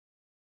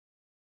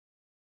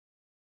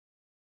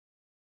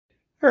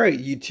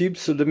Alright YouTube,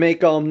 so to make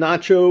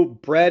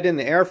nacho bread in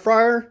the air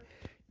fryer,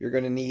 you're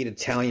going to need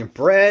Italian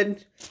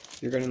bread.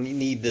 You're going to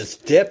need this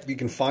dip. You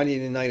can find it in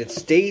the United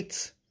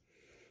States.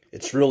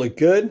 It's really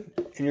good.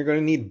 And you're going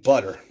to need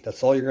butter.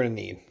 That's all you're going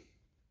to need.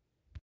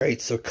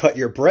 Alright, so cut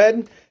your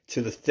bread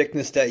to the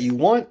thickness that you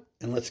want.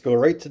 And let's go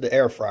right to the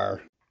air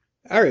fryer.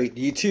 Alright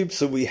YouTube,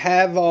 so we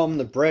have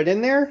the bread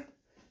in there.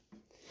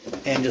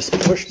 And just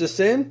push this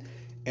in.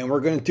 And we're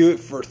going to do it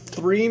for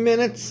 3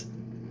 minutes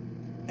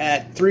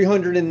at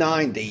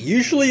 390.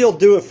 Usually you'll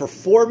do it for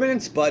 4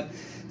 minutes, but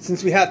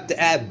since we have to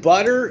add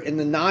butter in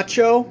the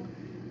nacho,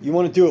 you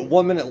want to do it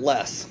 1 minute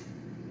less.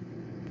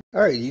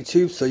 Alright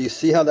YouTube, so you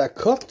see how that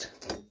cooked?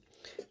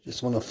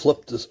 Just want to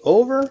flip this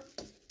over.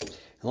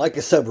 And like I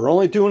said, we're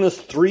only doing this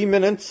 3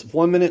 minutes,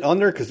 1 minute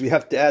under, because we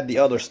have to add the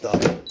other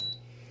stuff.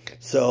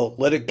 So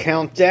let it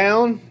count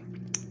down,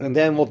 and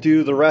then we'll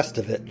do the rest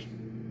of it.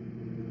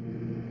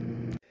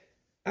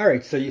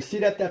 Alright, so you see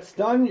that that's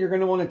done. You're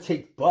going to want to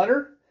take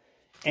butter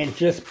and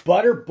just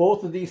butter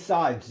both of these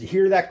sides. You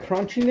hear that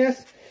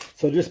crunchiness?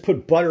 So just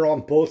put butter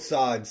on both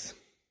sides.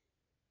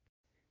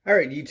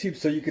 Alright YouTube,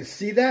 so you can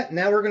see that.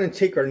 Now we're going to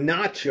take our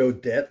nacho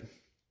dip.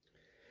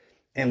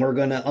 And we're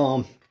going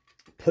to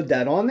put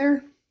that on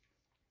there.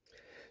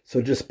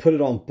 So just put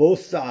it on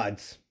both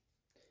sides.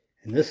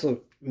 And this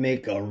will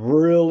make a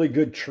really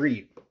good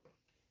treat.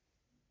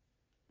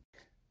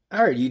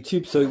 Alright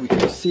YouTube, so you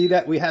can see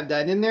that we have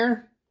that in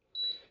there.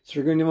 So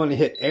you're going to want to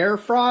hit air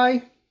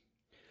fry.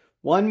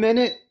 1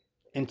 minute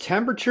and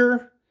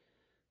temperature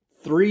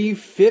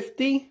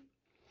 350.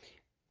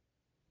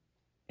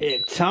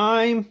 Hit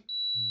time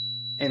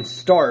and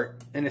start.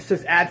 And it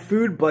says add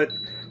food, but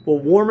we'll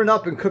warm it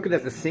up and cook it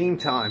at the same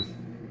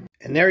time.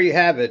 And there you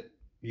have it,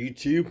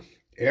 YouTube.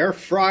 Air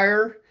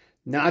fryer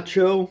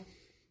nacho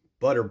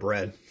butter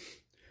bread.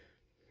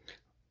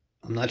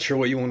 I'm not sure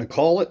what you want to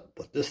call it,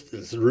 but this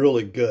is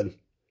really good.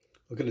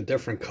 Look at the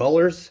different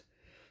colors.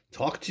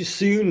 Talk to you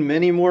soon.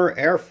 Many more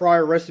air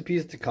fryer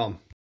recipes to come.